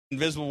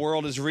Invisible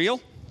world is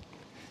real.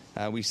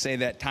 We say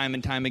that time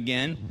and time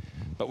again,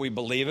 but we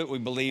believe it. We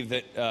believe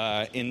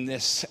that in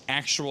this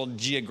actual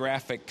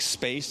geographic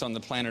space on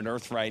the planet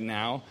Earth right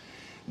now,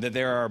 that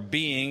there are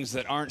beings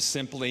that aren't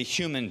simply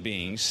human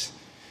beings,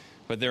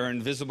 but there are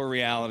invisible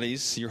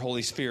realities, your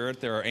Holy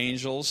Spirit, there are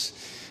angels,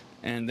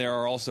 and there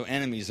are also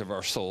enemies of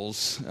our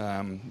souls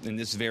in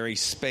this very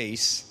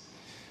space.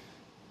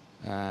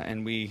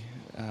 And we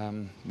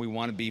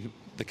want to be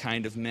the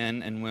kind of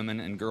men and women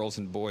and girls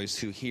and boys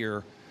who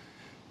hear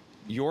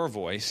your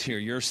voice, hear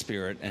your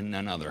spirit, and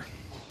none other.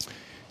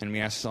 And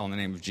we ask this all in the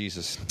name of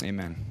Jesus.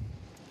 Amen.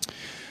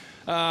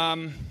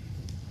 I'm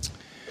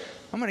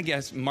going to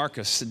guess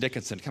Marcus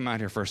Dickinson. Come out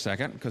here for a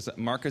second, because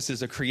Marcus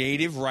is a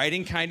creative,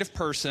 writing kind of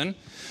person.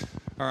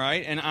 All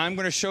right, and I'm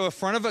going to show a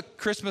front of a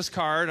Christmas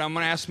card. I'm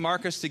going to ask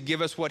Marcus to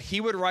give us what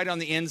he would write on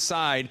the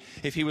inside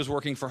if he was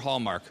working for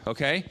Hallmark,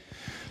 okay?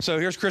 So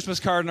here's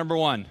Christmas card number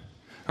 1,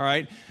 all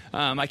right?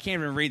 I can't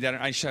even read that.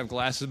 I should have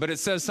glasses. But it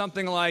says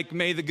something like,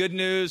 may the good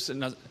news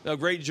and a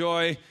great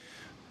joy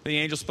the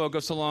angel spoke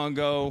of so long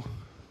ago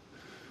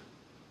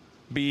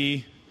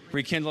be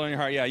rekindled in your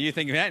heart. Yeah, you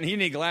think that? And you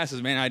need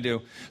glasses, man. I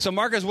do. So,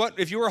 Marcus,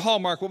 if you were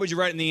Hallmark, what would you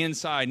write in the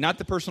inside? Not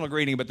the personal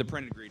greeting, but the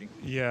printed greeting.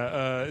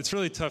 Yeah, it's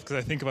really tough because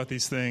I think about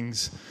these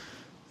things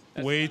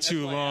way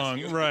too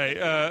long. Right.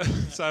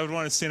 So I would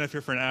want to stand up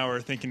here for an hour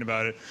thinking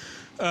about it.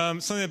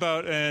 Something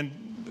about, and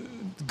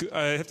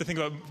I have to think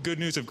about good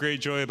news of great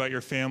joy about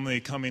your family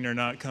coming or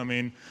not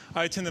coming.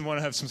 I tend to want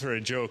to have some sort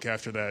of joke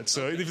after that.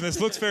 So even this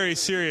looks very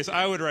serious,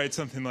 I would write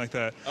something like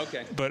that.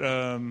 Okay. But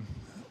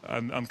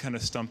I'm kind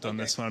of stumped on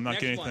this one. I'm not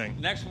getting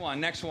anything. Next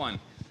one.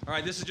 All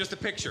right, this is just a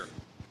picture.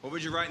 What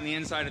would you write in the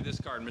inside of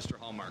this card, Mr.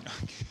 Hallmark?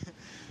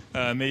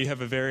 May you have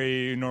a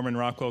very Norman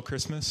Rockwell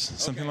Christmas,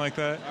 something like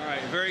that. All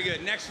right, very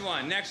good. Next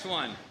one.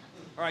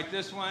 All right,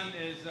 this one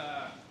is,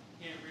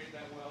 can't read it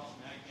that well.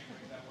 I can't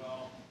read it that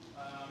well.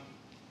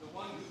 The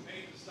one who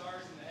made the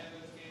stars in the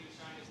heavens came to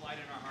shine his light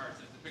in our hearts.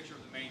 It's the picture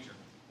of the manger.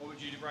 What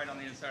would you write on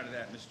the inside of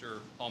that, Mr.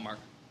 Hallmark?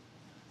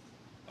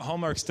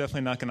 Hallmark's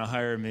definitely not going to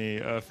hire me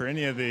for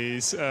any of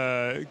these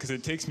because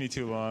it takes me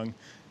too long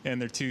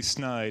and they're too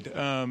snide.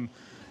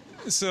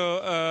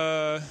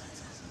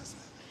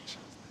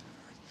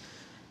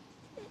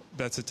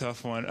 That's a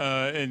tough one.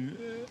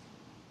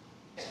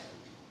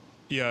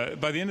 Yeah,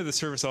 by the end of the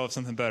service, I'll have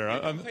something better.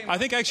 I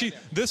think actually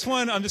this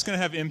one I'm just going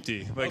to have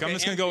empty. I'm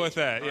just going to go with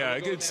that. Yeah,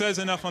 it says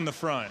enough on the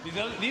front.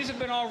 These have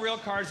been all real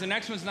cards. The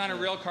next one's not a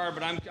real card,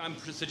 but I'm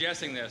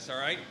suggesting this. All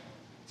right,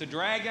 it's a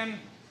dragon,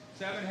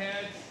 7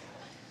 heads.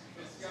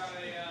 It's got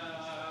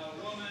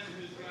a woman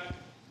who's got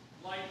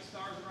light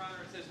stars around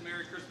her. It says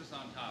Merry Christmas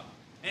on top.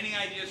 Any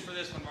ideas for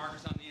this one,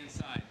 Marcus, on the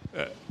inside?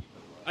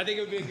 I think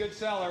it would be a good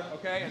seller,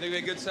 okay? I think it would be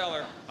a good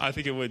seller. I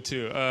think it would,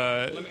 too.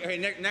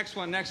 Next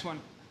one.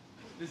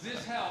 Does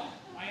this help?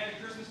 I had a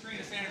Christmas tree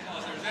and a Santa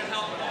Claus there. Does that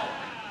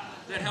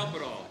help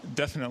at all?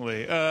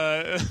 Definitely.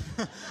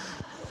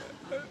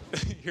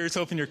 Here's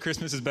hoping your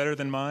Christmas is better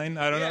than mine.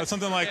 I don't know,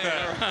 something like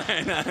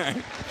that.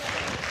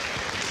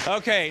 All right.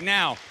 Okay,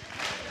 now.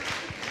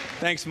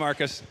 Thanks,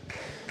 Marcus.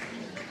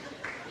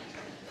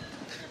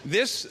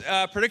 This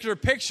particular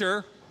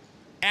picture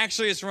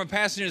actually is from a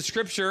passage in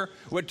Scripture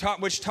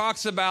which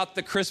talks about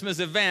the Christmas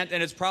event,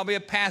 and it's probably a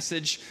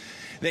passage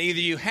that either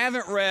you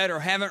haven't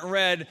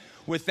read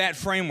with that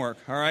framework,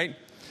 all right?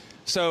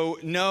 So,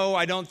 no,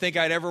 I don't think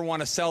I'd ever want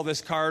to sell this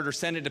card or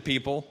send it to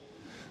people.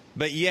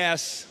 But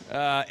yes,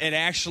 it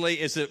actually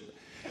is a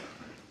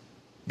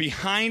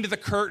behind the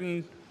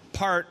curtain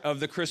part of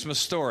the Christmas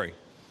story.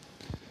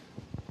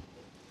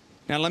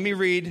 Now, let me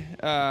read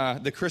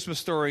the Christmas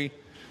story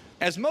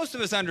as most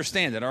of us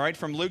understand it, all right,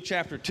 from Luke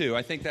chapter 2.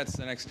 I think that's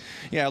the next.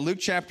 Yeah, Luke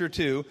chapter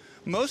 2.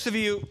 Most of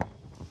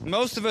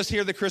us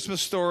hear the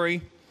Christmas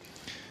story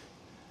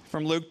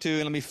from Luke 2,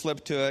 and let me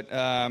flip to it.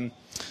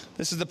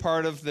 This is the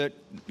part of that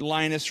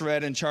Linus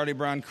read in Charlie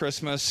Brown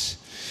Christmas,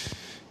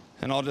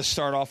 and I'll just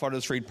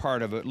read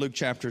part of it, Luke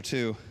chapter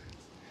 2.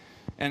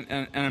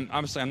 And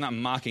obviously I'm not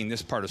mocking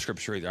this part of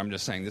Scripture either. I'm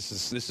just saying this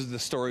is the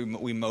story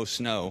we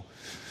most know.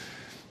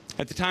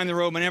 At the time, the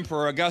Roman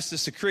Emperor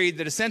Augustus decreed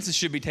that a census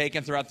should be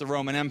taken throughout the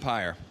Roman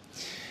Empire.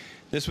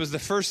 This was the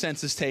first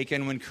census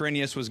taken when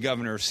Quirinius was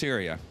governor of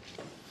Syria.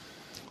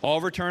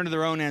 All returned to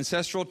their own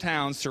ancestral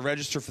towns to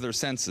register for their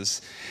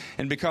census.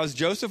 And because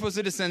Joseph was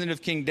a descendant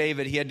of King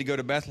David, he had to go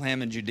to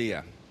Bethlehem in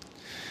Judea,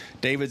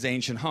 David's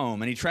ancient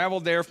home. And he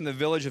traveled there from the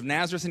village of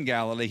Nazareth in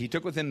Galilee. He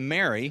took with him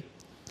Mary,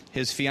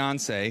 his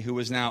fiancée, who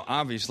was now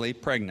obviously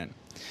pregnant.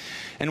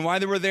 And while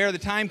they were there, the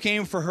time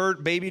came for her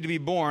baby to be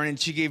born, and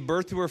she gave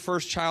birth to her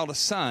first child, a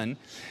son.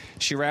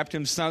 She wrapped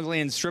him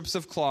snugly in strips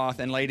of cloth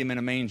and laid him in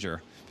a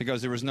manger,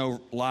 because there was no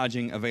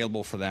lodging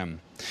available for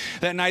them.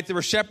 That night there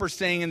were shepherds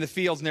staying in the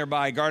fields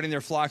nearby, guarding their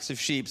flocks of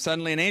sheep.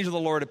 Suddenly an angel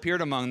of the Lord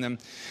appeared among them,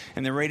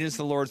 and the radiance of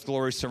the Lord's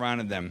glory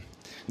surrounded them.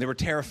 They were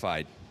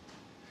terrified.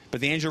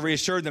 But the angel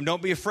reassured them.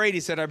 Don't be afraid,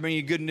 he said. I bring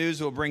you good news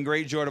that will bring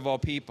great joy to all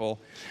people.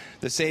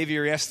 The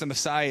Savior, yes, the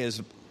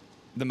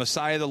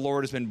Messiah, the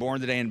Lord has been born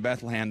today in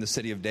Bethlehem, the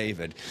city of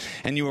David.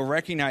 And you will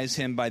recognize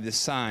him by this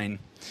sign.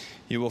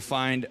 you will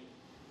find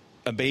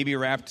a baby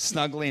wrapped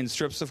snugly in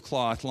strips of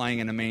cloth lying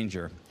in a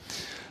manger.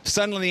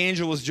 Suddenly the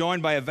angel was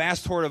joined by a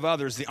vast horde of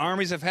others, the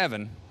armies of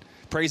heaven,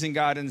 praising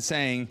God and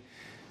saying,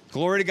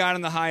 "Glory to God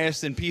in the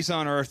highest, and peace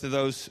on earth to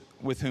those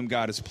with whom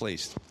God is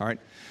pleased." All right,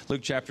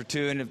 Luke chapter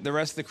 2. And the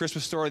rest of the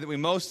Christmas story that we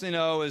mostly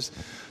know is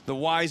the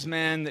wise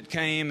men that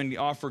came and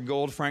offered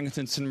gold,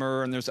 frankincense, and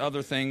myrrh. And there's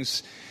other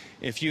things.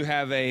 If you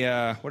have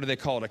a, what do they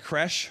call it, a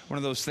creche? One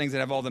of those things that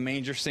have all the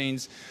manger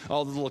scenes,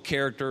 all the little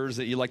characters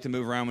that you like to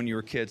move around when you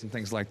were kids and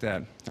things like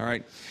that. All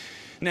right.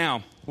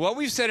 Now, what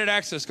we've said at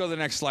Exodus, go to the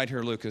next slide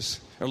here, Luke.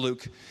 It's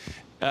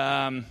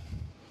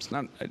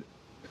not,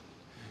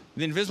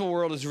 the invisible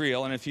world is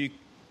real, and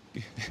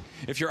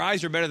if your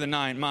eyes are better than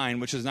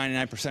mine, which is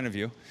 99% of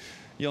you,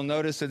 you'll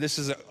notice that this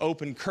is an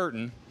open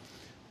curtain.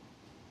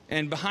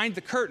 And behind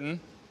the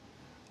curtain,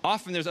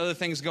 often there's other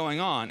things going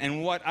on.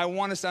 And what I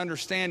want us to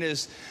understand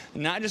is,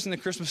 not just in the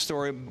Christmas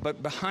story,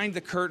 but behind the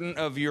curtain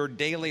of your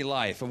daily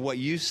life, of what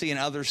you see and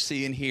others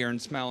see and hear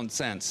and smell and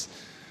sense,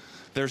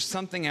 there's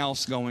something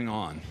else going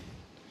on.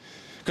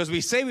 Because we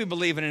say we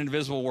believe in an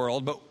invisible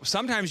world, but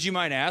sometimes you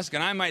might ask,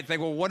 and I might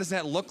think, well, what does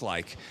that look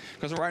like?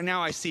 Because right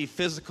now I see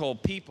physical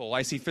people.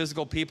 I see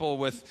physical people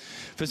with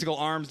physical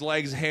arms,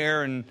 legs,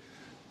 hair, and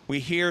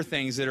we hear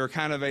things that are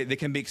that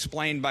can be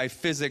explained by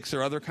physics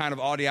or other kind of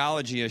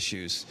audiology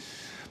issues.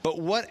 But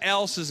what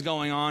else is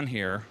going on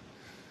here?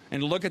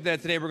 And to look at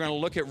that today, we're going to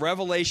look at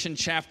Revelation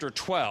chapter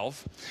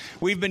 12.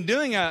 We've been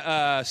doing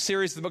a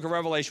series of the book of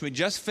Revelation. We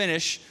just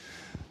finished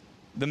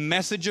the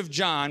message of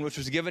John, which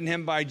was given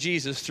him by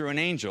Jesus through an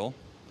angel,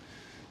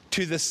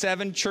 to the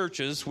 7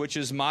 churches, which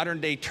is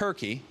modern-day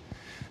Turkey.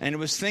 And it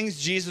was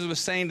things Jesus was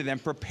saying to them,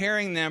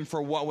 preparing them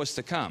for what was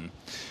to come.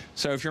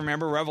 So if you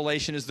remember,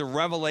 Revelation is the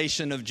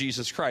revelation of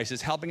Jesus Christ.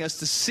 It's helping us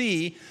to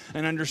see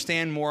and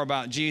understand more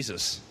about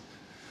Jesus.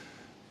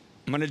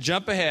 I'm going to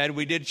jump ahead.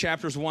 We did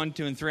chapters 1,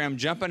 2, and 3. I'm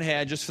jumping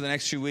ahead just for the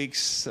next few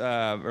weeks,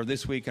 or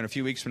this week and a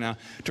few weeks from now,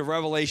 to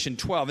Revelation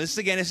 12. This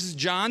is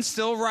John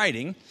still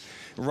writing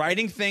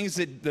things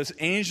that this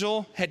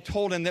angel had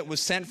told him that was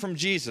sent from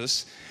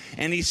Jesus.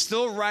 And he's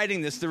still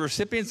writing this. The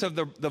recipients of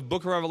the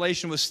book of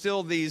Revelation was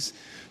still these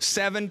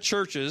 7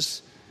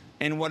 churches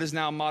in what is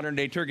now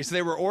modern-day Turkey. So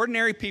they were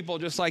ordinary people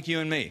just like you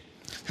and me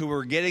who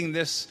were getting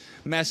this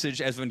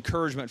message as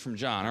encouragement from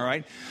John, all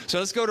right? So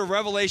let's go to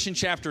Revelation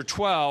chapter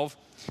 12.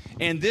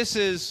 And this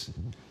is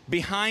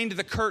behind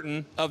the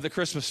curtain of the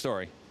Christmas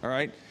story, all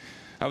right?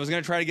 I was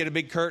going to try to get a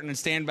big curtain and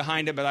stand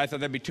behind it, but I thought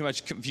that'd be too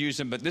much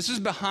confusion. But this is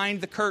behind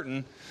the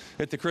curtain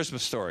at the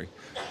Christmas story.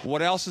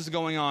 What else is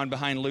going on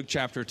behind Luke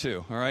chapter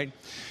 2, all right?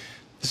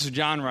 This is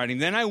John writing.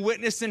 Then I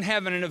witnessed in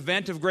heaven an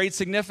event of great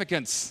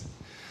significance.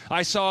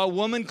 I saw a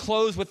woman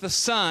clothed with the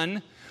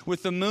sun,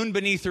 with the moon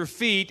beneath her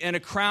feet, and a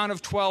crown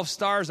of 12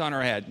 stars on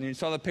her head. And you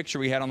saw the picture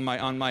we had on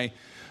my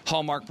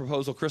Hallmark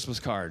proposal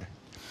Christmas card.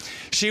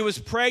 She was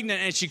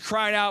pregnant, and she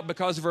cried out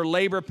because of her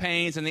labor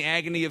pains and the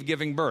agony of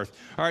giving birth.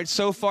 All right,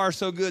 so far,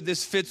 so good.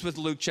 This fits with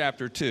Luke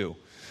chapter 2.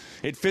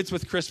 It fits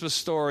with Christmas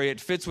story. It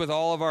fits with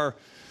all of our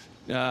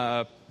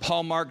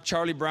Hallmark,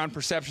 Charlie Brown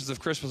perceptions of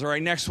Christmas. All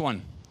right, next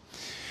one.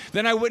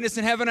 Then I witnessed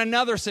in heaven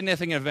another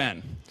significant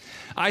event.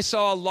 I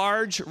saw a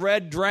large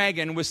red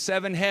dragon with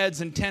 7 heads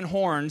and 10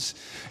 horns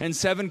and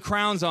 7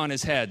 crowns on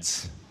his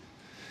heads.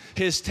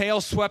 His tail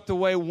swept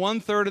away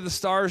 1/3 of the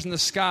stars in the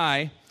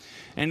sky,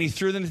 and he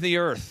threw them to the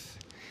earth.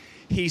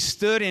 He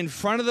stood in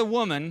front of the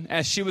woman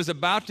as she was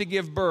about to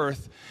give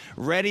birth,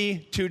 ready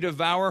to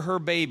devour her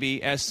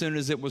baby as soon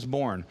as it was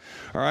born.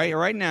 All right,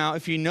 right now,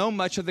 if you know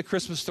much of the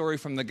Christmas story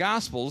from the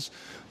Gospels,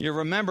 you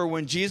remember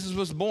when Jesus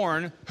was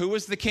born, who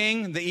was the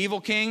king, the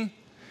evil king?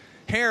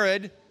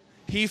 Herod.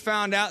 He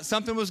found out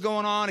something was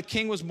going on, a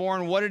king was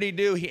born. What did he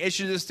do? He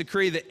issued this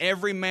decree that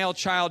every male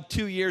child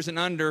 2 years and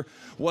under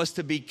was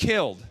to be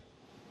killed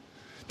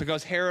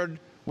because Herod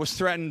was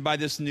threatened by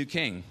this new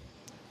king.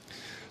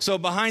 So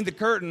behind the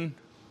curtain,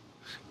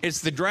 it's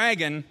the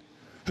dragon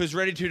who's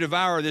ready to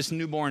devour this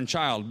newborn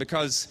child,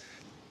 because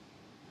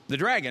the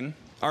dragon,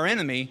 our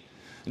enemy,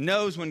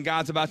 knows when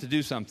God's about to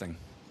do something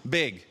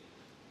big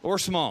or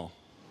small.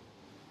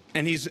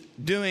 And he's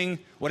doing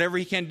whatever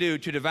he can do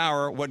to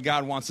devour what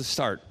God wants to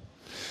start.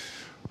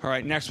 All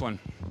right, next one.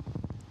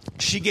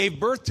 She gave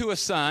birth to a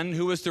son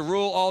who was to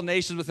rule all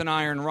nations with an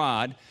iron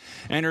rod,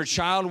 and her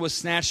child was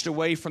snatched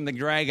away from the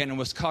dragon and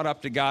was caught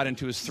up to God and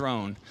to his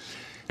throne.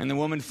 And the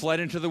woman fled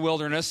into the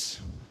wilderness.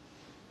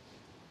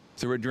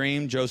 Through a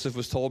dream, Joseph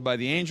was told by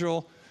the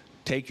angel,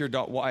 take your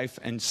wife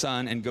and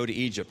son and go to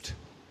Egypt.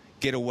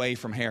 Get away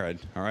from Herod,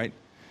 all right?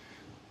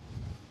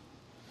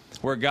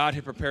 Where God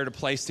had prepared a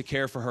place to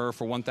care for her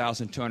for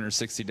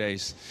 1,260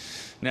 days.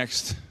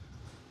 Next.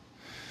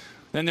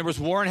 Then there was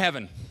war in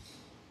heaven.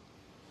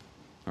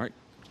 All right.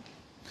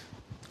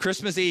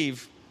 Christmas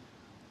Eve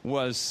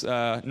was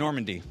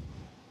Normandy,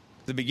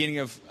 the beginning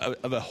of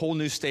a whole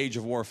new stage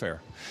of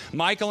warfare.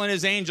 Michael and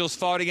his angels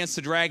fought against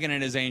the dragon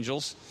and his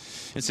angels.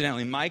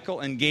 Incidentally, Michael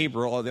and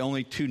Gabriel are the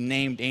only 2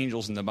 named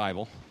angels in the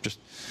Bible. Just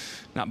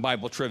Not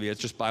Bible trivia, it's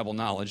just Bible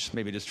knowledge.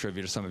 Maybe it is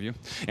trivia to some of you.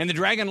 And the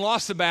dragon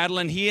lost the battle,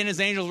 and he and his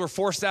angels were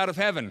forced out of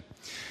heaven.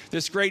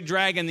 This great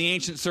dragon, the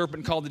ancient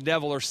serpent called the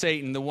devil or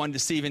Satan, the one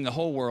deceiving the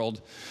whole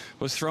world,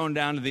 was thrown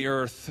down to the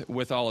earth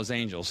with all his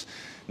angels.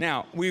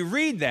 Now, we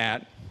read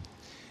that,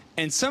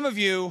 and some of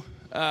you,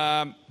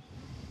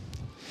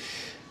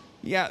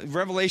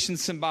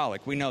 Revelation's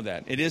symbolic. We know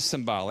that. It is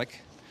symbolic.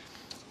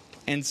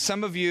 And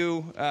some of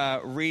you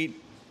read,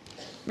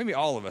 maybe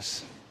all of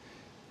us,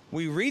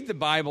 we read the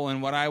Bible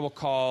in what I will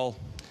call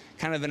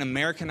kind of an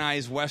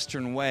Americanized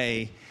Western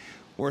way,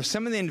 where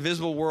some of the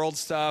invisible world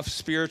stuff,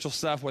 spiritual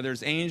stuff, whether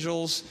it's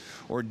angels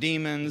or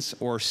demons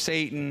or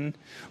Satan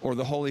or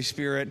the Holy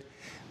Spirit,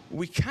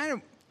 we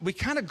kind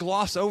of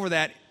gloss over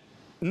that.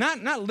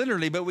 Not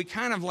literally, but we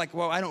kind of like,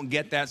 well, I don't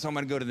get that, so I'm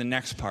going to go to the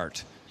next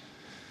part.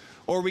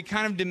 Or we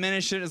kind of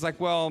diminish it as like,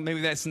 well,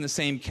 maybe that's in the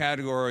same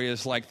category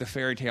as like the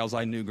fairy tales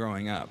I knew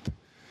growing up.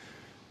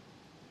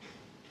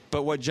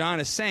 But what John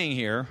is saying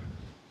here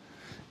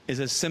is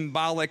a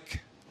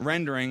symbolic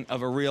rendering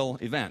of a real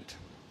event.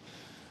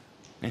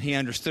 And he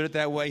understood it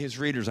that way. His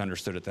readers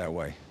understood it that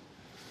way.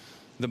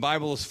 The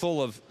Bible is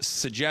full of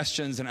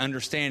suggestions and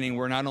understanding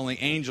where not only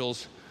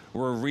angels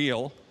were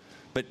real,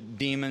 but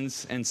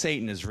demons and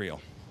Satan is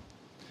real.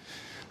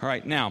 All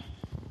right, now,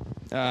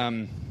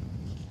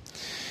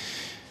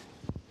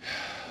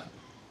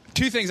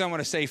 two things I want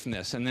to say from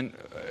this, and then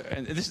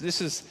this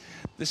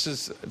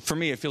is for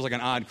me, it feels like an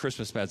odd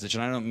Christmas message,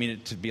 and I don't mean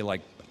it to be like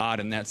odd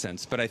in that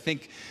sense, but I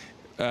think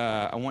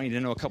I want you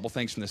to know a couple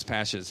things from this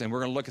passage, and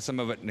we're going to look at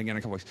some of it again in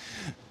a couple weeks.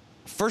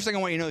 First thing I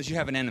want you to know is you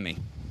have an enemy.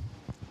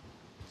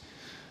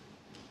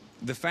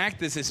 The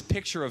fact that this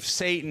picture of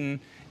Satan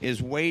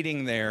is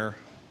waiting there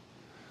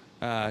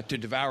to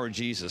devour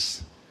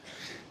Jesus,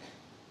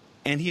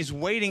 and he's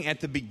waiting at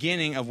the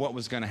beginning of what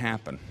was going to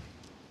happen.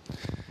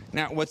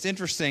 Now, what's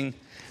interesting,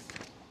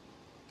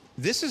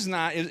 this is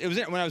not, it was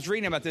when I was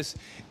reading about this,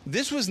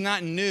 this was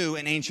not new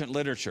in ancient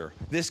literature,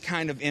 this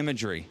kind of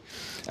imagery.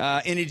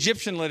 In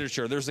Egyptian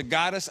literature, there's the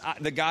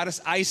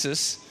goddess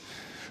Isis,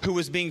 who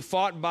was being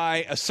fought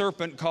by a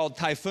serpent called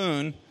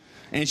Typhoon,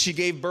 and she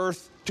gave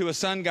birth to a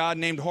sun god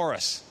named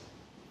Horus.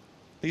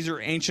 These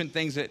are ancient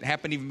things that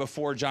happened even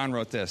before John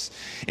wrote this.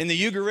 In the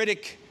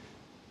Ugaritic,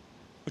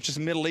 which is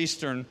Middle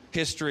Eastern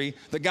history,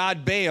 the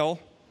god Baal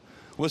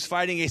was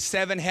fighting a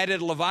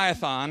seven-headed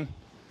Leviathan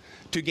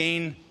to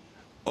gain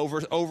over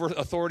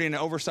authority and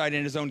oversight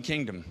in his own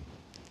kingdom.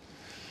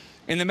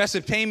 In the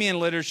Mesopotamian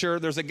literature,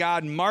 there's a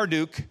god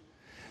Marduk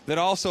that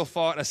also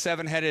fought a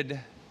seven-headed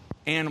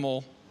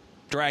animal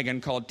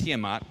dragon called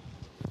Tiamat.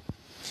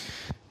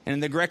 And in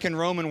the Greek and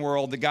Roman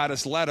world, the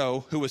goddess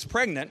Leto, who was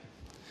pregnant,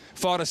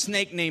 fought a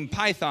snake named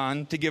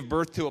Python to give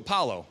birth to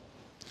Apollo,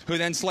 who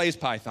then slays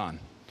Python.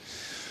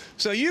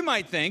 So you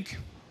might think,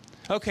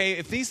 okay,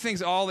 if these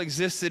things all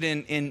existed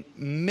in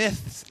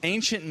myths,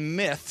 ancient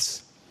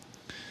myths,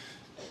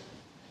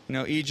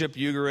 Egypt,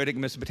 Ugaritic,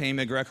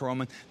 Mesopotamia,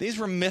 Greco-Roman, these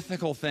were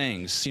mythical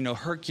things,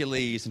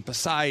 Hercules and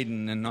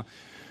Poseidon. And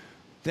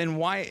then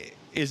why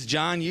is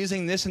John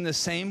using this in the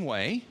same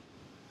way?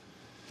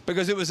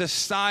 Because it was a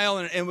style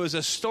and it was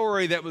a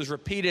story that was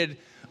repeated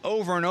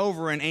over and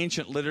over in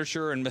ancient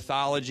literature and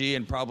mythology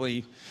and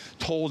probably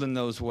told in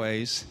those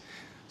ways.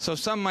 So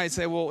some might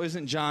say, well,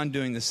 isn't John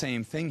doing the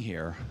same thing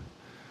here?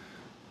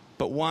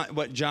 But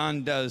what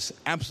John does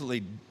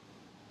absolutely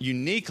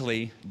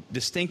uniquely,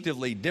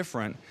 distinctively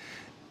different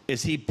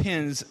is he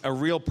pins a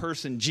real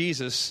person,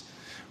 Jesus,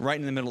 right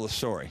in the middle of the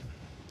story.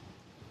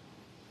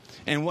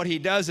 And what he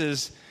does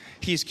is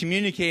he's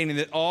communicating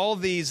that all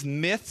these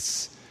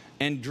myths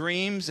and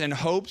dreams and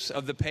hopes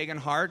of the pagan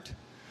heart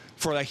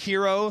for a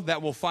hero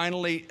that will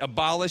finally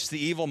abolish the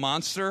evil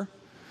monster,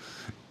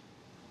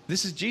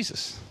 this is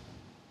Jesus.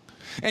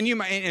 And you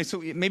might, and so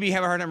maybe you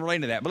have a hard time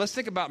relating to that. But let's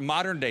think about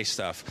modern day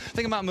stuff.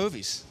 Think about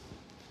movies.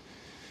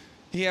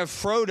 You have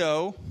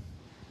Frodo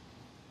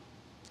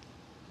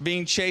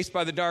being chased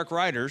by the Dark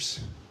Riders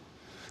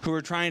who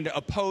are trying to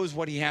oppose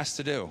what he has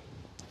to do.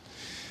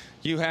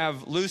 You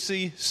have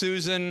Lucy,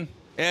 Susan,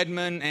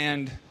 Edmund,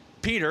 and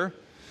Peter,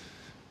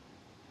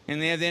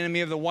 and they have the enemy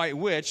of the White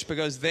Witch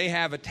because they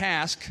have a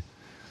task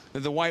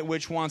that the White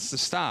Witch wants to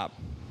stop.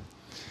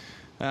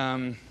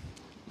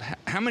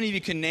 How many of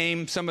you can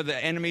name some of the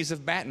enemies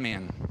of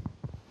Batman?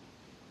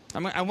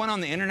 I went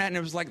on the internet and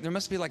it was like, there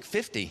must be like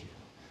 50.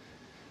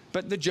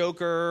 But the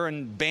Joker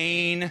and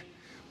Bane,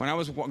 when I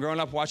was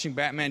growing up watching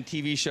Batman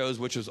TV shows,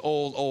 which was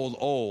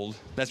old,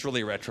 that's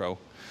really retro.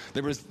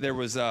 There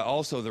was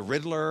also the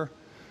Riddler.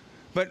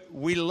 But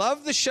we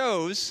love the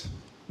shows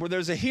where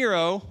there's a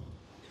hero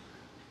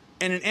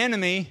and an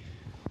enemy,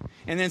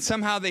 and then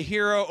somehow the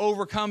hero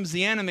overcomes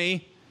the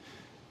enemy,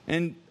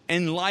 and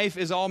life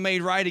is all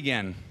made right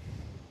again.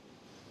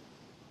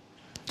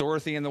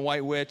 Dorothy and the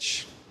White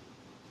Witch,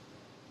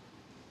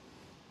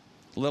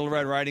 Little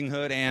Red Riding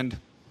Hood, and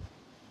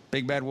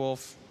Big Bad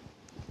Wolf.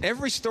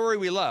 Every story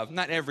we love,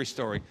 not every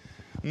story,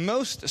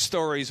 most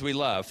stories we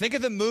love. Think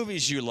of the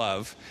movies you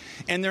love,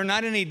 and they're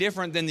not any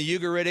different than the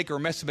Ugaritic or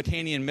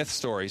Mesopotamian myth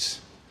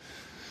stories.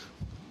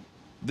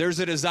 There's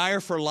a desire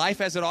for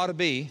life as it ought to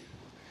be.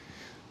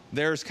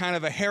 There's kind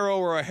of a hero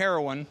or a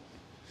heroine.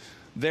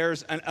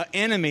 There's an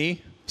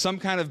enemy, some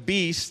kind of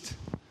beast,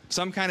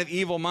 some kind of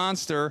evil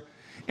monster,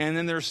 and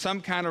then there's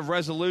some kind of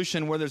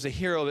resolution where there's a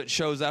hero that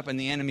shows up and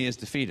the enemy is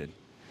defeated.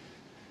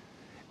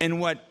 And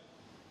what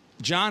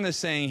John is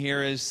saying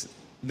here is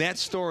that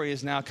story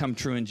has now come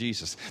true in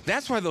Jesus.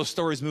 That's why those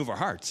stories move our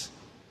hearts.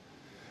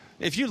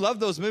 If you love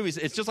those movies,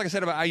 it's just like I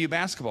said about IU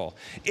basketball.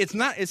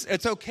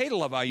 It's okay to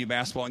love IU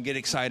basketball and get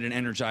excited and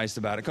energized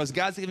about it because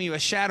God's giving you a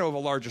shadow of a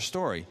larger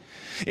story.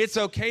 It's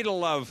okay to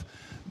love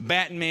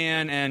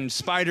Batman and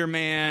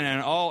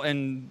Spider-Man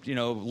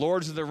and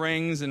Lords of the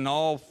Rings and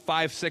all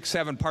 5, 6,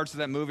 7 parts of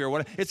that movie or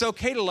whatever. It's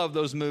okay to love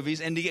those movies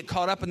and to get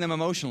caught up in them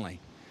emotionally.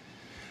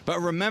 But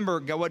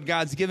remember, what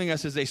God's giving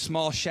us is a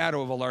small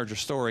shadow of a larger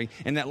story,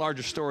 and that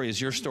larger story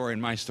is your story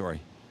and my story.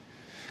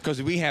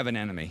 Because we have an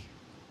enemy.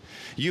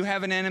 You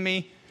have an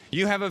enemy,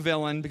 you have a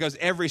villain, because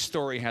every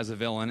story has a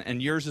villain,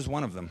 and yours is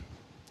one of them.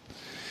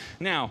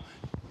 Now,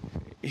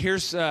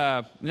 here's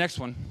the next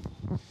one.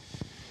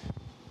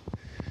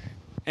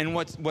 And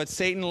what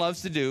Satan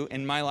loves to do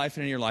in my life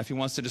and in your life, he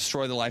wants to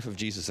destroy the life of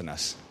Jesus in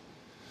us.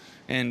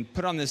 And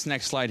put on this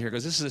next slide here,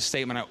 because this is a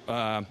statement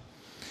that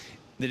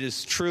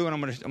is true, and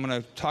I'm going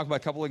to talk about a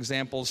couple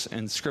examples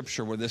in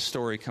Scripture where this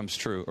story comes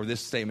true, or this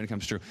statement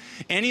comes true.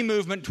 Any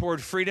movement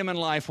toward freedom and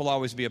life will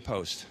always be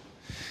opposed.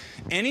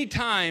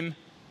 Anytime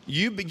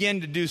you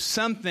begin to do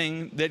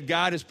something that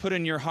God has put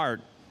in your heart,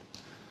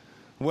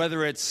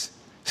 whether it's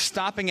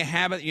stopping a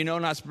habit you know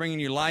not bringing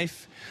you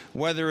life,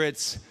 whether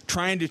it's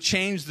trying to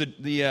change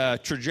the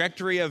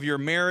trajectory of your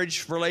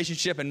marriage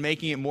relationship and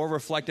making it more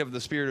reflective of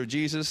the Spirit of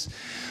Jesus,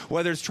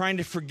 whether it's trying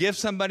to forgive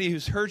somebody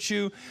who's hurt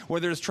you,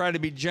 whether it's trying to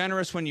be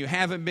generous when you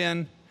haven't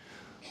been,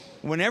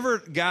 whenever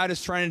God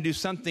is trying to do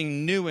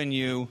something new in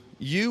you,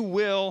 you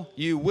will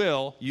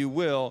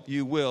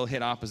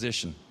hit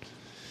opposition.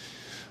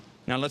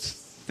 Now let's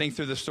think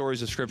through the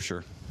stories of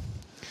Scripture.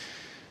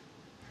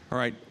 All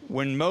right,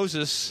 when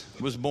Moses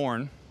was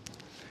born,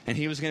 and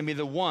he was going to be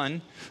the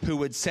one who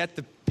would set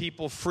the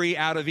people free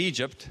out of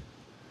Egypt,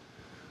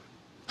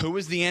 who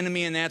was the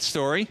enemy in that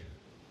story?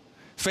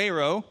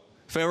 Pharaoh.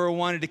 Pharaoh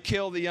wanted to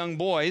kill the young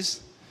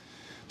boys,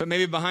 but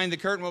maybe behind the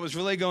curtain what was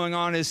really going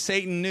on is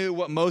Satan knew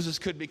what Moses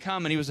could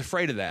become, and he was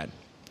afraid of that.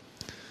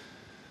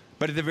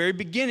 But at the very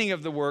beginning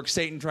of the work,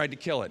 Satan tried to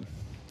kill it.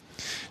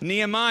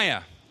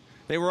 Nehemiah.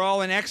 They were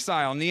all in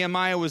exile.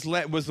 Nehemiah was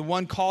the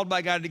one called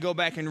by God to go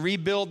back and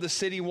rebuild the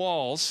city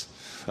walls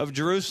of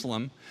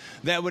Jerusalem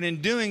that would, in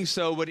doing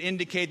so, would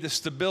indicate the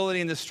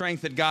stability and the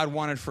strength that God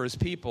wanted for his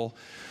people.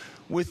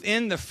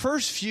 Within the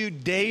first few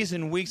days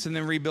and weeks of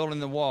them rebuilding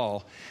the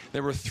wall,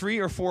 there were 3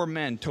 or 4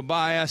 men,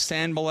 Tobiah,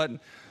 Sanballat.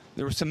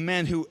 There were some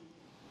men who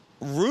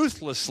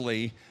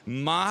ruthlessly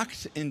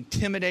mocked,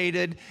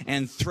 intimidated,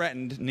 and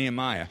threatened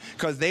Nehemiah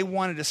because they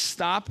wanted to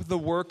stop the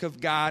work of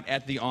God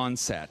at the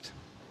onset.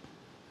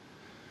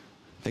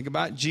 Think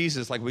about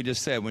Jesus, like we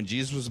just said. When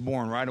Jesus was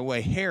born, right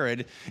away,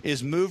 Herod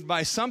is moved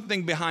by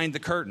something behind the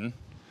curtain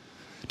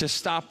to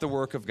stop the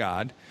work of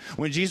God.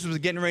 When Jesus was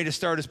getting ready to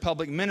start his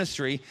public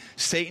ministry,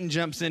 Satan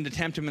jumps in to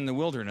tempt him in the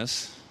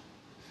wilderness.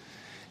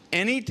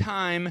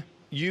 Anytime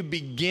you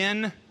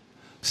begin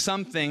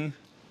something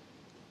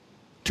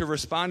to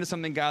respond to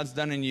something God's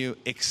done in you,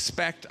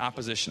 expect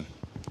opposition.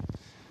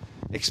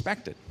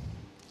 Expect it.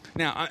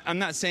 Now, I'm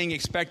not saying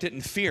expect it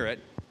and fear it.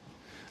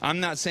 I'm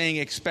not saying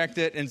expect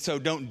it and so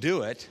don't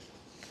do it.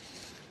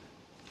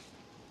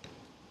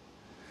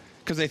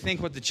 Because I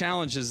think what the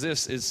challenge is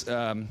this is,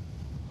 I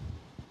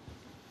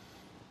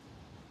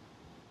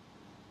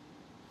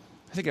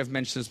think I've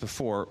mentioned this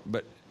before,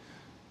 but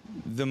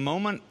the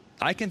moment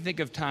I can think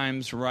of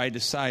times where I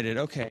decided,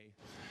 okay,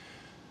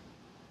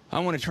 I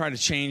want to try to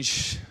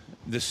change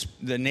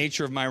the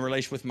nature of my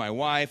relationship with my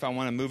wife. I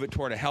want to move it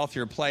toward a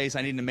healthier place.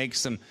 We need to make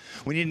some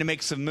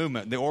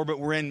movement. The orbit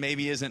we're in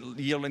maybe isn't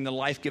yielding the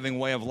life-giving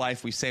way of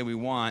life we say we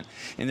want.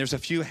 And there's a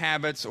few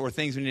habits or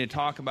things we need to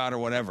talk about or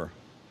whatever.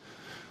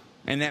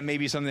 And that may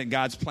be something that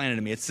God's planted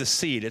in me. It's the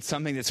seed. It's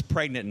something that's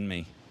pregnant in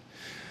me.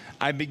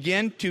 I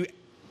begin to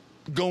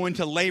go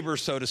into labor,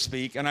 so to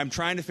speak, and I'm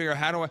trying to figure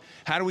out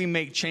how do we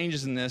make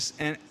changes in this.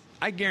 And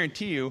I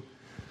guarantee you,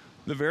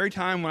 the very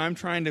time when I'm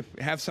trying to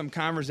have some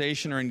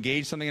conversation or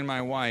engage something in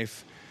my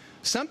wife,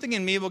 something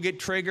in me will get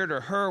triggered,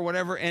 or her, or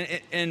whatever,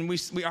 and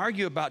we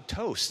argue about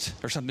toast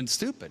or something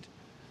stupid.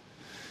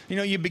 You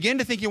know, you begin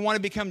to think you want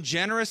to become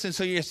generous, and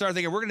so you start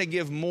thinking, we're going to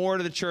give more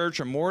to the church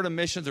or more to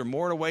missions or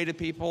more away to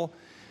people.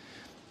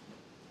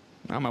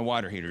 Now my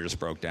water heater just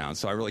broke down,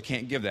 so I really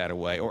can't give that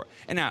away.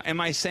 And now,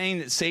 am I saying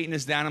that Satan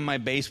is down in my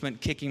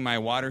basement kicking my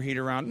water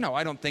heater around? No,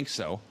 I don't think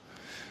so.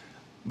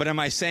 But am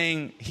I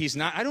saying he's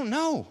not? I don't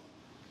know.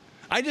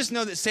 I just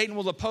know that Satan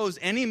will oppose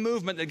any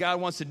movement that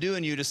God wants to do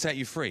in you to set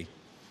you free.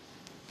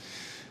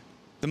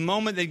 The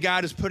moment that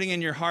God is putting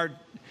in your heart,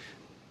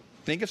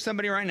 think of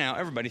somebody right now,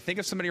 everybody, think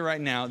of somebody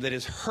right now that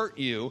has hurt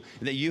you,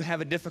 that you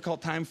have a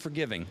difficult time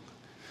forgiving.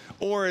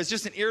 Or is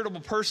just an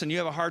irritable person you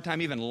have a hard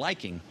time even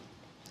liking.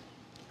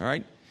 All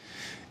right?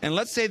 And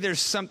let's say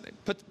there's something,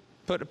 put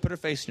put a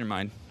face in your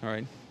mind, all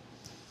right?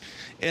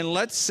 And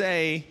let's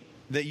say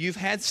that you've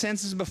had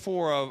senses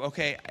before of,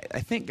 okay, I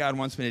think God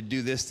wants me to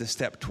do this to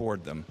step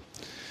toward them.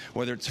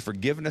 Whether it's a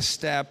forgiveness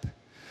step,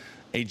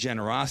 a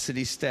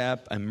generosity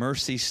step, a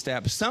mercy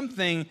step,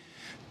 something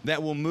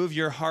that will move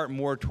your heart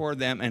more toward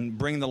them and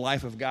bring the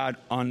life of God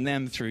on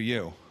them through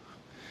you.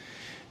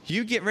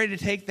 You get ready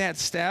to take that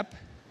step,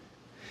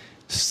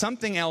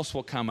 something else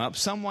will come up.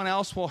 Someone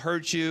else will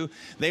hurt you.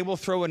 They will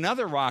throw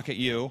another rock at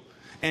you,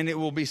 and it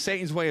will be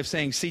Satan's way of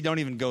saying, see, don't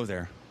even go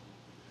there.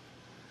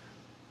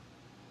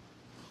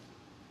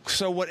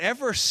 So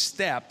whatever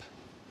step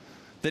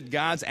that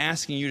God's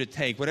asking you to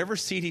take, whatever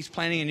seed he's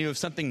planting in you of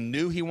something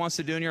new he wants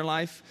to do in your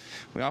life,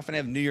 we often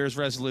have New Year's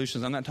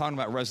resolutions. I'm not talking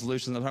about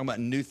resolutions. I'm talking about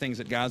new things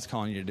that God's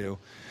calling you to do.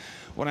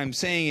 What I'm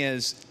saying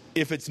is,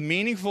 if it's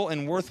meaningful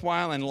and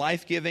worthwhile and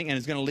life-giving and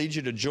it's going to lead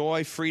you to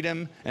joy,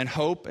 freedom, and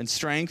hope and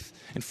strength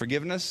and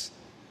forgiveness,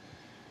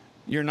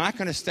 you're not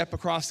going to step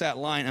across that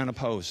line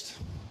unopposed.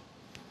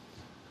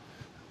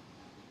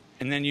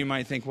 And then you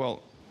might think,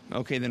 well,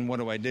 okay, then what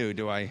do?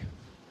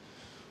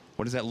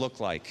 What does that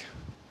look like?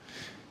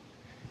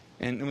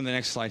 And on the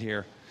next slide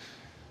here,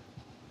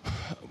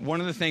 one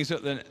of the things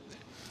that, and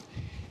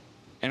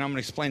I'm going to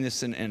explain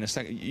this in a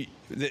second,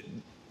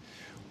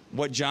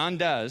 what John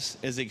does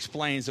is he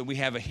explains that we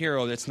have a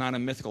hero that's not a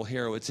mythical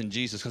hero, it's in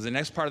Jesus. Because the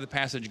next part of the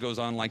passage goes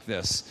on like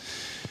this.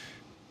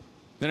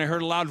 Then I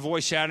heard a loud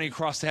voice shouting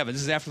across the heavens.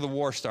 This is after the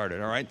war started,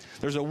 all right?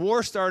 There's a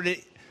war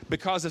started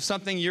because of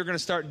something you're going to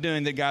start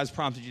doing that God's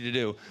prompted you to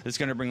do. That's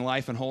going to bring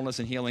life and wholeness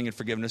and healing and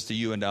forgiveness to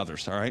you and to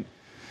others, all right?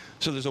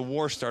 So there's a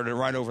war started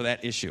right over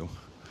that issue.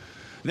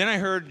 Then I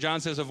heard,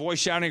 John says, a voice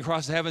shouting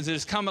across the heavens, it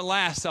has come at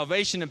last,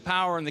 salvation and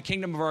power in the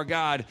kingdom of our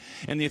God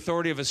and the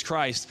authority of his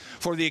Christ.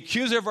 For the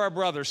accuser of our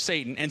brothers,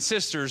 Satan, and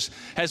sisters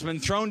has been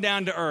thrown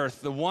down to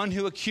earth, the one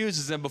who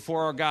accuses them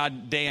before our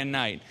God day and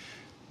night.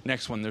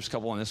 Next one, there's a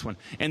couple on this one.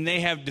 And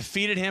they have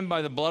defeated him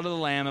by the blood of the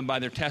Lamb and by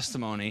their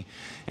testimony,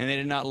 and they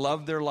did not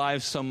love their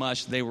lives so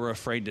much they were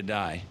afraid to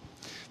die.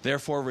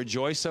 Therefore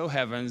rejoice, O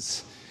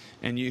heavens,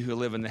 and you who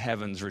live in the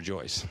heavens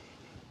rejoice.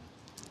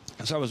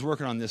 So I was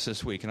working on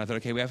this week, and I thought,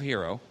 okay, we have a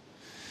hero.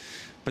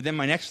 But then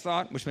my next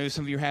thought, which maybe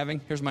some of you are having,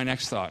 here's my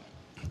next thought.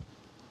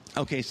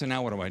 Okay, so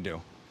now what do I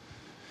do?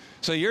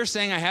 So you're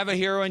saying I have a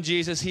hero in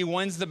Jesus. He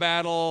wins the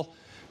battle.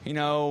 You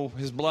know,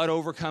 his blood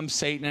overcomes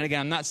Satan. And again,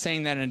 I'm not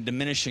saying that in a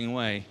diminishing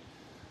way.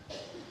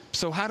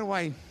 So how do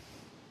I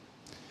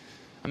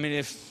mean,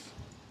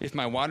 if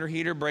my water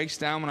heater breaks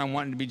down when I'm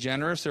wanting to be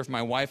generous, or if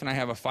my wife and I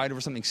have a fight over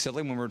something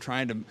silly when we're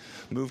trying to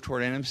move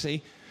toward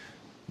intimacy,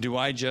 do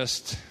I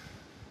just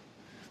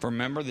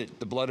remember that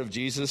the blood of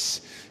Jesus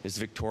is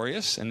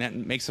victorious and that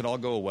makes it all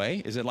go away?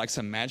 Is it like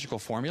some magical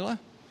formula?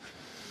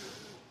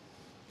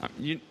 I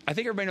think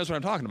everybody knows what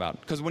I'm talking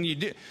about. Because when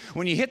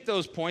you hit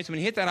those points, when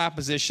you hit that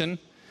opposition,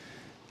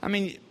 I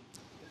mean,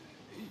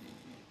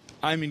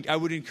 I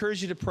would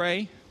encourage you to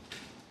pray.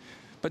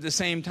 But at the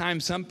same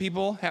time, some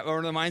people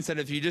are the mindset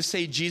if you just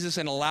say Jesus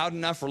in a loud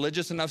enough,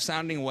 religious enough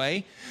sounding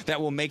way, that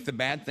will make the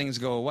bad things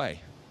go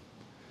away.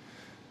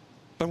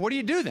 But what do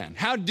you do then?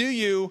 How do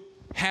you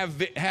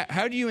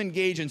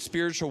engage in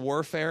spiritual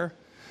warfare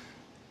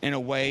in a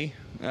way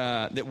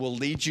that will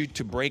lead you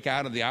to break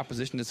out of the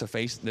opposition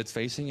that's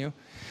facing you?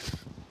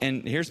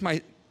 And here's one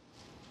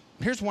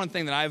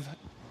thing that I've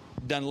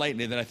done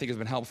lately that I think has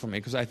been helpful for me,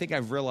 because I think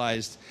I've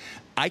realized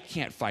I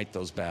can't fight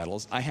those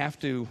battles. I have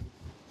to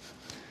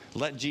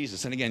let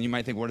Jesus. And again, you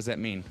might think, what does that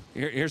mean?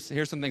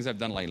 Here's some things I've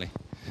done lately.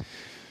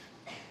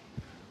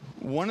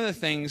 One of the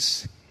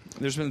things,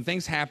 there's been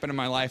things happen in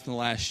my life in the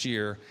last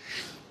year,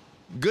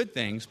 good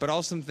things, but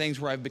also some things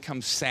where I've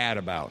become sad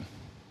about.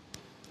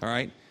 All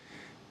right?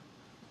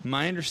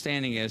 My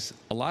understanding is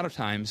a lot of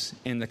times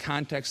in the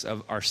context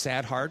of our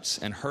sad hearts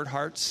and hurt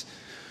hearts,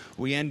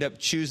 we end up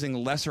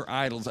choosing lesser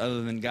idols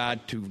other than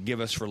God to give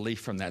us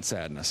relief from that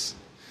sadness.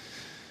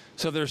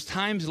 So there's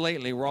times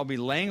lately where I'll be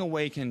laying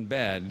awake in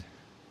bed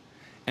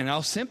and I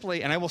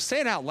will say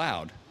it out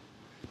loud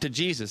to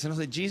Jesus. And I'll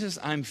say, Jesus,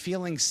 I'm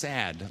feeling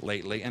sad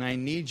lately and I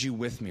need you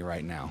with me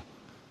right now.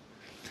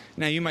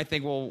 Now, you might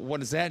think, well, what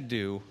does that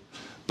do?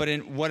 But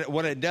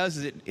what it does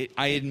is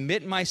I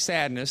admit my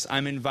sadness.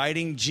 I'm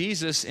inviting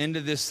Jesus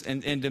into this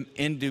and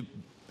to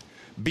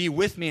be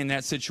with me in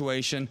that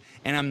situation.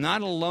 And I'm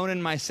not alone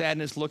in my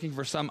sadness looking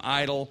for some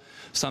idol,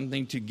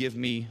 something to give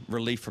me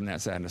relief from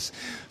that sadness.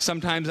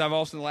 Sometimes I've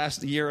also, in the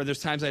last year, there's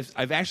times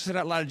I've actually said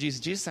out loud to Jesus,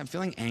 Jesus, I'm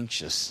feeling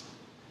anxious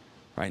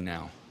right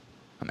now.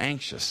 I'm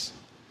anxious.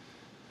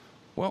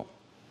 Well,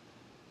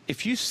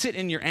 if you sit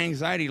in your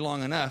anxiety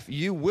long enough,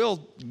 you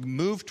will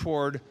move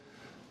toward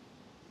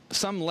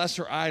some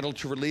lesser idol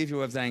to relieve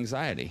you of the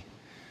anxiety.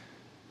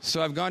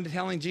 So I've gone to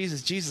telling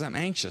Jesus, Jesus, I'm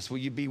anxious. Will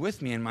you be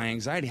with me in my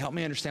anxiety? Help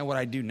me understand what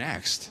I do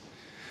next.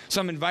 So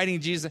I'm inviting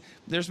Jesus.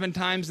 There's been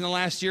times in the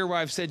last year where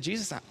I've said,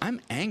 Jesus,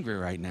 I'm angry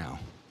right now.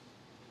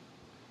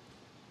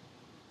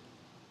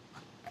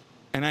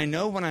 And I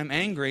know when I'm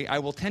angry, I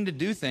will tend to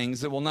do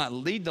things that will not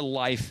lead to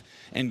life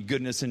and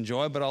goodness and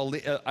joy, but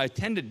I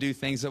tend to do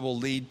things that will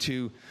lead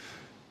to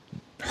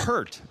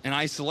hurt and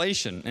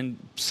isolation and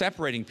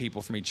separating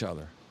people from each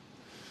other.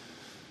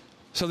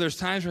 So there's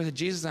times where I say,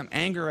 Jesus, I'm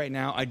angry right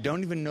now. I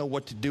don't even know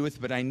what to do with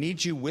it, but I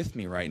need you with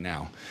me right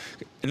now.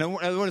 In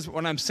other words,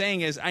 what I'm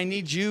saying is I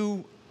need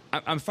you.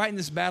 I'm fighting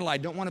this battle. I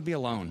don't want to be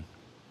alone.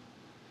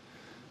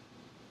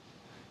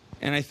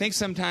 And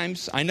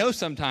I know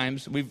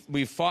sometimes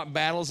we've fought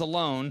battles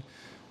alone,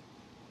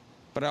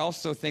 but I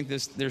also think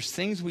there's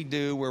things we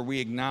do where we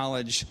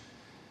acknowledge,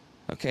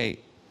 okay,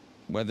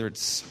 whether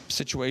it's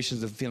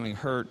situations of feeling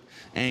hurt,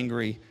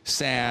 angry,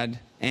 sad,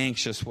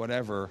 anxious,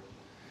 whatever,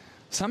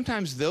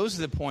 sometimes those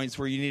are the points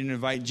where you need to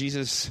invite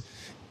Jesus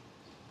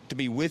to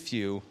be with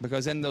you,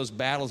 because then those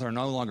battles are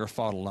no longer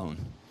fought alone.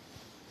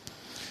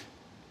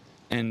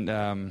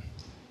 And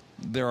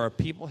there are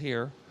people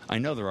here, I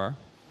know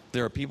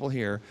there are people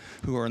here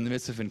who are in the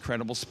midst of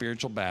incredible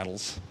spiritual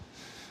battles.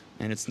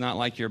 And it's not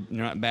like you're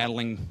not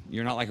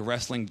like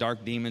wrestling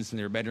dark demons in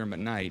your bedroom at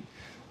night,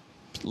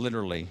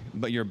 literally,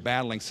 but you're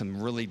battling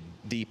some really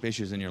deep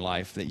issues in your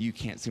life that you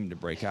can't seem to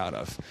break out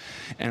of.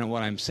 And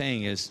what I'm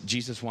saying is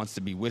Jesus wants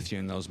to be with you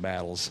in those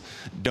battles.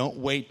 Don't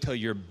wait till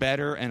you're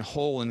better and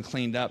whole and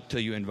cleaned up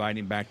till you invite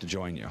him back to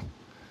join you.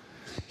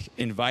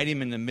 Invite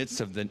him in the midst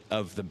of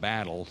the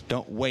battle.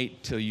 Don't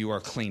wait till you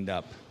are cleaned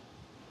up.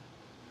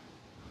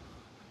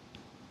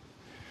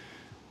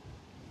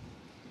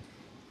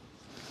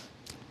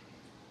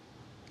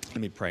 Let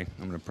me pray.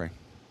 I'm going to pray.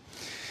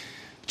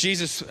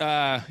 Jesus,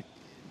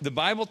 the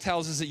Bible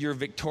tells us that you're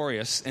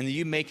victorious and that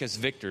you make us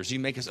victors. You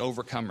make us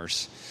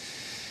overcomers.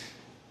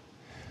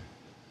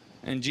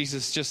 And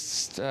Jesus,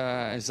 just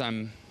as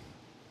I'm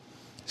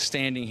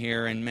standing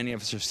here and many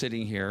of us are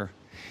sitting here,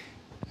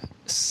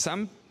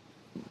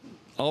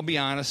 I'll be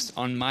honest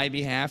on my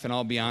behalf, and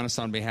I'll be honest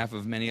on behalf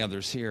of many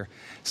others here,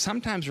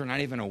 sometimes we're not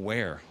even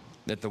aware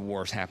that the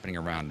war is happening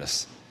around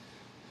us.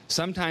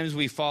 Sometimes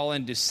we fall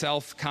into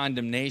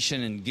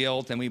self-condemnation and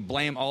guilt, and we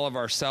blame all of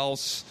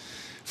ourselves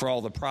for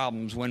all the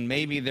problems when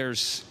maybe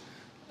there's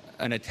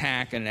an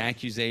attack and an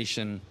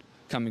accusation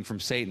coming from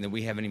Satan that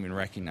we haven't even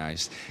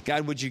recognized.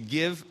 God, would you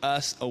give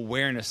us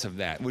awareness of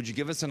that? Would you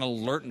give us an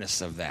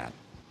alertness of that?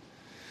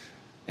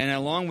 And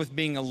along with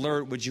being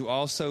alert, would you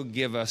also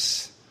give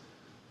us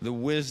the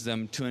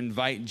wisdom to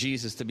invite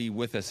Jesus to be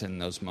with us in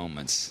those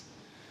moments?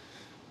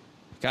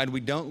 God,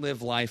 we don't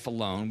live life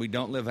alone. We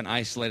don't live an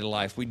isolated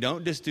life. We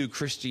don't just do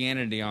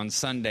Christianity on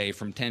Sunday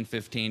from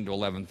 10:15 to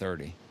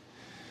 11:30.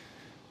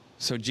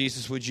 So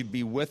Jesus, would you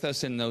be with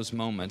us in those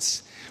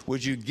moments?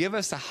 Would you give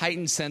us a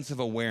heightened sense of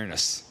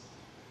awareness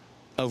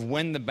of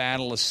when the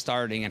battle is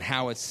starting and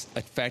how it's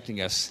affecting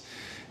us,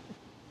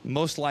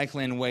 most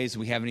likely in ways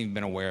we haven't even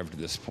been aware of to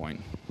this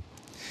point.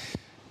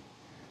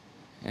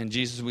 And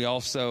Jesus, we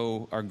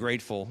also are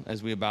grateful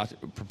as we about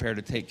to prepare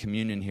to take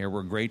communion here.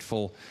 We're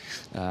grateful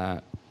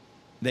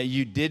that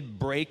you did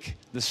break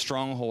the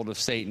stronghold of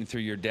Satan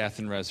through your death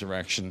and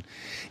resurrection,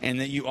 and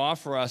that you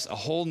offer us a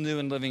whole new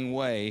and living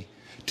way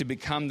to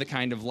become the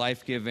kind of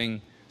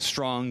life-giving,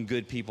 strong,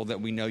 good people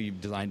that we know you've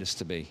designed us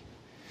to be.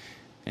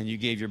 And you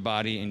gave your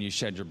body and you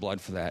shed your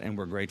blood for that, and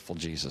we're grateful,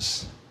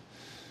 Jesus.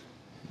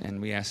 And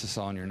we ask this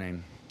all in your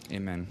name.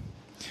 Amen.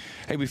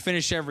 Hey, we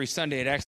finish every Sunday at